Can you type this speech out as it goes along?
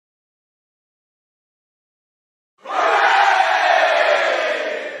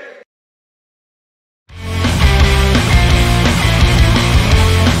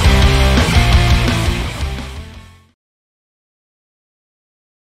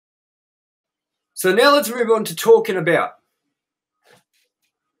So now let's move on to talking about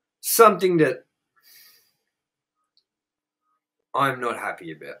something that I'm not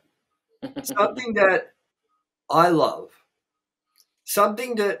happy about. Something that I love.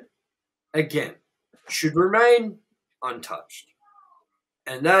 Something that, again, should remain untouched.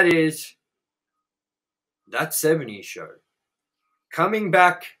 And that is That 70's Show. Coming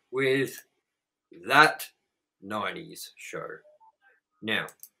back with That 90's Show. Now,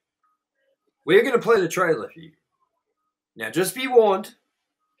 we're going to play the trailer for you. Now, just be warned.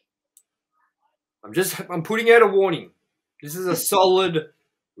 I'm putting out a warning. This is a solid,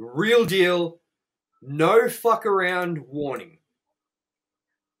 real deal, no fuck around warning.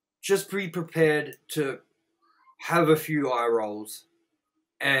 Just be prepared to have a few eye rolls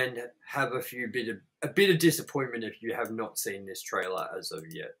and have a bit of disappointment if you have not seen this trailer as of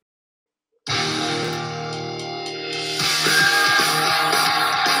yet.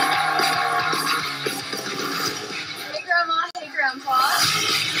 Hey Grandma, hey Grandpa.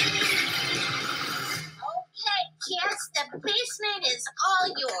 Okay, kids, the basement is all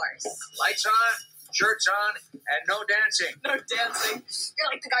yours. Lights on, shirts on, and no dancing. No dancing. You're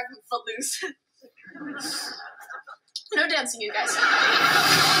like the guy from Footloose. No dancing, you guys.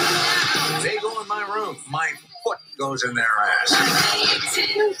 They go in my room. My foot goes in their ass.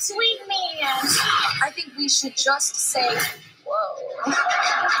 You sweet man. I think we should just say, whoa.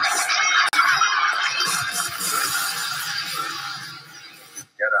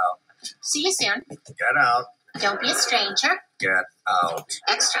 Get out. See you soon. Get out. Don't be a stranger. Get out.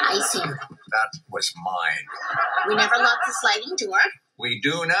 Extra icing. That was mine. We never locked the sliding door. We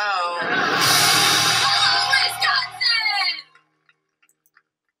do now. Hello, Wisconsin!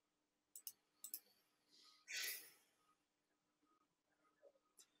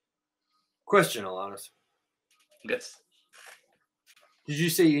 Question, Alanis. Yes. Did you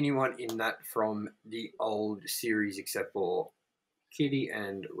see anyone in that from the old series except for Kitty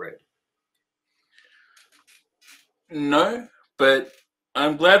and Red? No, but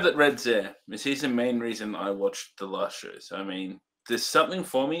I'm glad that Red's there. Because he's the main reason I watched the last shows. I mean, there's something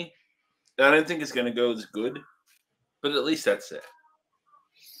for me that I don't think is going to go as good, but at least that's there.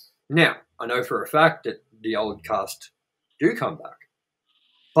 Now, I know for a fact that the old cast do come back,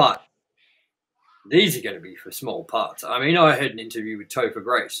 but these are going to be for small parts. I mean, I had an interview with Topher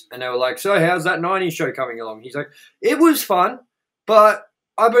Grace, and they were like, so how's that 90's show coming along? He's like, it was fun, but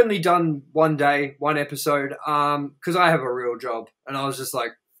I've only done one day, one episode, because I have a real job. And I was just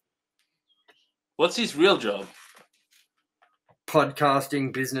like, What's his real job?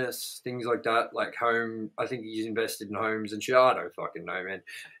 podcasting, business, things like that, like home. I think he's invested in homes and shit. I don't fucking know, man.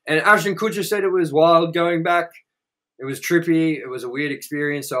 And Ashton Kutcher said it was wild going back. It was trippy. It was a weird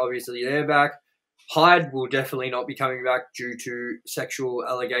experience. So obviously they're back. Hyde will definitely not be coming back due to sexual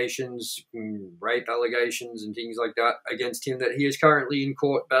allegations, rape allegations and things like that against him that he is currently in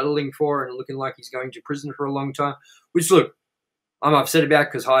court battling for and looking like he's going to prison for a long time. Which, look, I'm upset about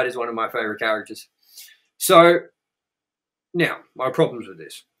because Hyde is one of my favourite characters. So, now, my problems with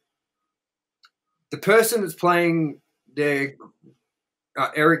this. The person that's playing their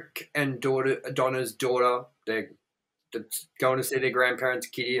Eric and Donna's daughter, that's going to see their grandparents,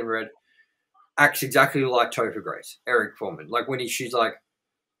 Kitty and Red, acts exactly like Topher Grace, Eric Foreman. Like when she's like,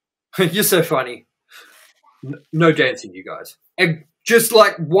 you're so funny. No dancing, you guys. And just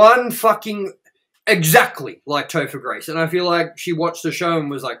like one fucking, exactly like Topher Grace. And I feel like she watched the show and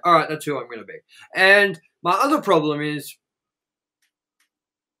was like, all right, that's who I'm going to be. And my other problem is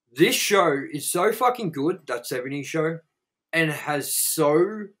this show is so fucking good, that 70's show, and has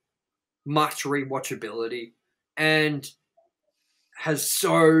so much rewatchability and has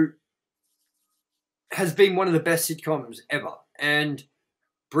been one of the best sitcoms ever. And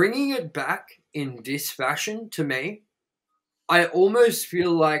bringing it back in this fashion, to me, I almost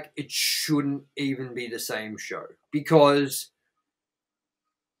feel like it shouldn't even be the same show. Because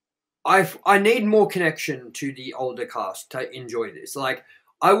I need more connection to the older cast to enjoy this. Like,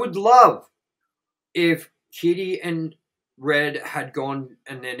 I would love if Kitty and Red had gone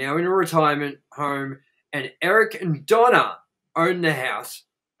and they're now in a retirement home and Eric and Donna own the house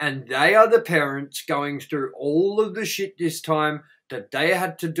and they are the parents going through all of the shit this time that they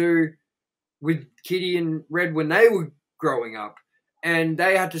had to do with Kitty and Red when they were growing up. And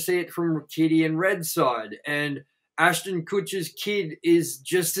they had to see it from Kitty and Red's side. And Ashton Kutcher's kid is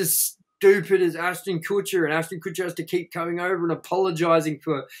just as stupid as Ashton Kutcher, and Ashton Kutcher has to keep coming over and apologizing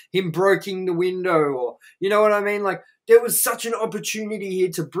for him breaking the window, or you know what I mean? Like, there was such an opportunity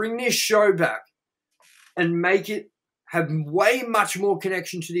here to bring this show back and make it have way much more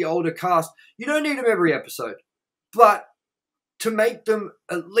connection to the older cast. You don't need them every episode, but to make them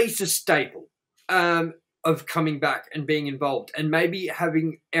at least a staple, of coming back and being involved, and maybe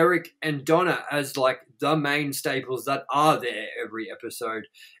having Eric and Donna as like the main staples that are there every episode,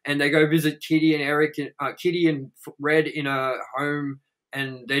 and they go visit Kitty and Red in a home,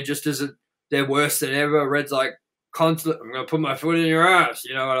 and they're just they're worse than ever. Red's like constant, I'm gonna put my foot in your ass,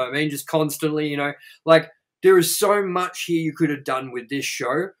 you know what I mean? Just constantly, you know, like there is so much here you could have done with this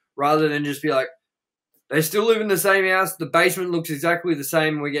show, rather than just be like, they still live in the same house. The basement looks exactly the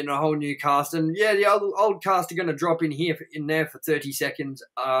same. We're getting a whole new cast. And, yeah, the old cast are going to drop in there for 30 seconds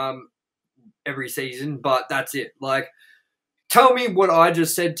every season, but that's it. Like, tell me what I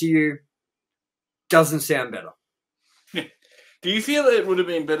just said to you doesn't sound better. Do you feel it would have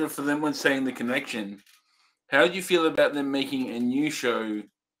been better for them when saying The Connection? How do you feel about them making a new show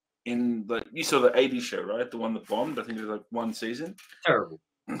in, like, you saw the 80s show, right? The one that bombed. I think it was like one season. Terrible.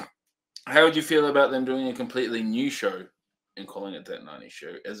 How would you feel about them doing a completely new show and calling it that 90s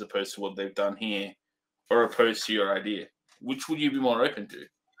show, as opposed to what they've done here, or opposed to your idea? Which would you be more open to?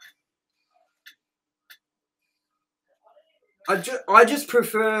 I just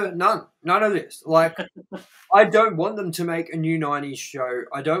prefer none of this. Like, I don't want them to make a new 90s show.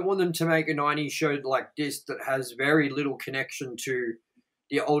 I don't want them to make a 90s show like this that has very little connection to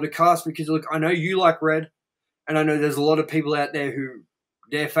the older cast, because, look, I know you like Red, and I know there's a lot of people out there who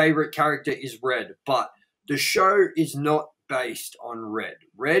their favorite character is Red, but the show is not based on Red.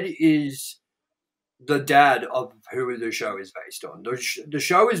 Red is the dad of who the show is based on. The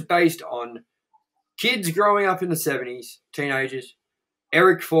show is based on kids growing up in the 70s, teenagers,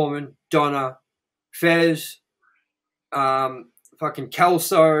 Eric Foreman, Donna, Fez, fucking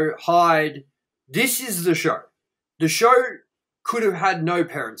Kelso, Hyde. This is the show. The show could have had no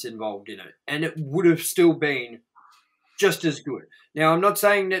parents involved in it, and it would have still been just as good. Now, I'm not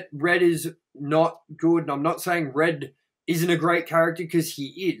saying that Red is not good, and I'm not saying Red isn't a great character, because he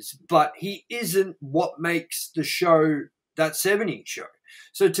is, but he isn't what makes the show that 70s show.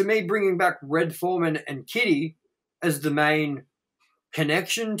 So to me, bringing back Red Foreman and Kitty as the main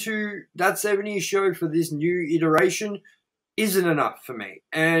connection to that 70s show for this new iteration isn't enough for me.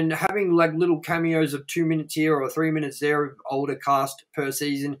 And having like little cameos of 2 minutes here or 3 minutes there of older cast per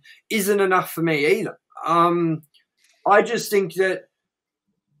season isn't enough for me either. I just think that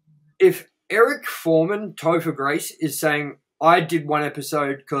if Eric Foreman, Topher Grace, is saying, I did one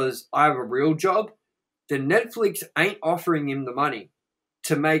episode because I have a real job, then Netflix ain't offering him the money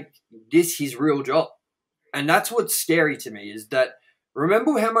to make this his real job. And that's what's scary to me, is that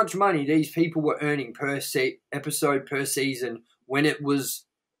remember how much money these people were earning per episode per season when it was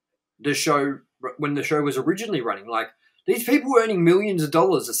the show, when the show was originally running. Like, these people were earning millions of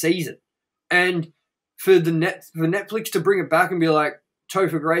dollars a season. And for Netflix to bring it back and be like,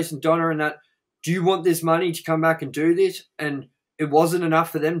 Topher Grace and Donna and that, do you want this money to come back and do this? And it wasn't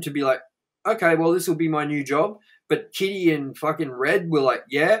enough for them to be like, okay, well, this will be my new job. But Kitty and fucking Red were like,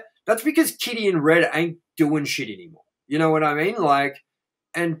 yeah. That's because Kitty and Red ain't doing shit anymore. You know what I mean? Like,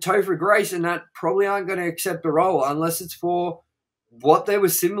 and Topher Grace and that probably aren't going to accept the role unless it's for what they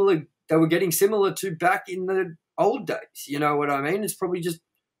were getting similar to back in the old days. You know what I mean? It's probably just,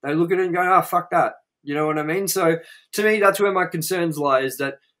 they look at it and go, oh, fuck that. You know what I mean? So to me, that's where my concerns lie, is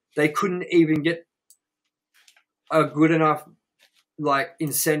that they couldn't even get a good enough like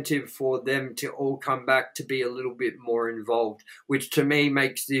incentive for them to all come back to be a little bit more involved, which to me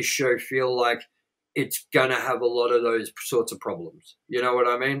makes this show feel like it's gonna have a lot of those sorts of problems. You know what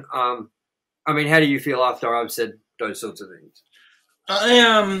I mean? I mean, how do you feel after I've said those sorts of things?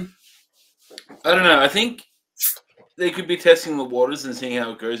 I don't know. I think they could be testing the waters and seeing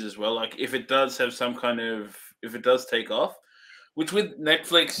how it goes as well. Like, if it does have some kind of, if it does take off, which with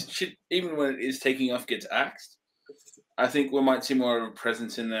Netflix, shit, even when it is taking off, gets axed. I think we might see more of a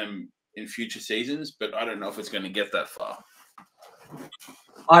presence in them in future seasons, but I don't know if it's going to get that far.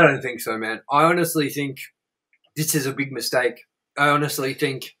 I don't think so, man. I honestly think this is a big mistake. I honestly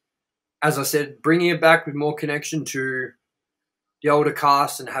think, as I said, bringing it back with more connection to the older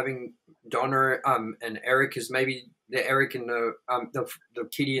cast and having Donna and Eric as maybe the Eric and the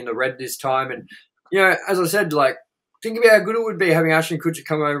Kitty and the Red this time. And, you know, as I said, like, think about how good it would be having Ashton Kutcher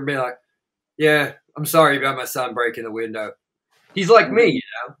come over and be like, yeah, I'm sorry about my son breaking the window. He's like me,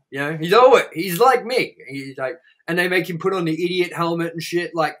 you know, he's like me. He's like, and they make him put on the idiot helmet and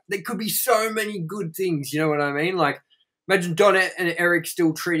shit. Like, there could be so many good things. You know what I mean? Like, imagine Donna and Eric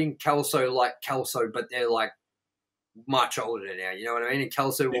still treating Kelso like Kelso, but they're like much older now. You know what I mean? And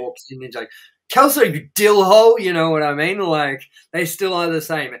Kelso walks in and he's like, Kelso, you dillhole. You know what I mean? Like, they still are the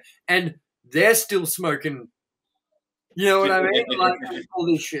same, and they're still smoking. You know what I mean? Like, all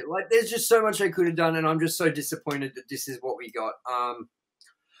this shit. Like, there's just so much they could have done, and I'm just so disappointed that this is what we got.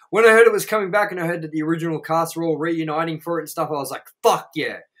 when I heard it was coming back and I heard that the original cast were all reuniting for it and stuff, I was like, fuck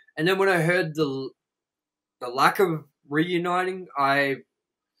yeah. And then when I heard the lack of reuniting, I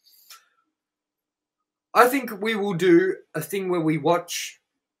think we will do a thing where we watch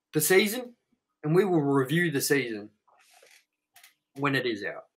the season and we will review the season when it is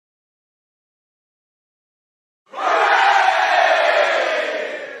out.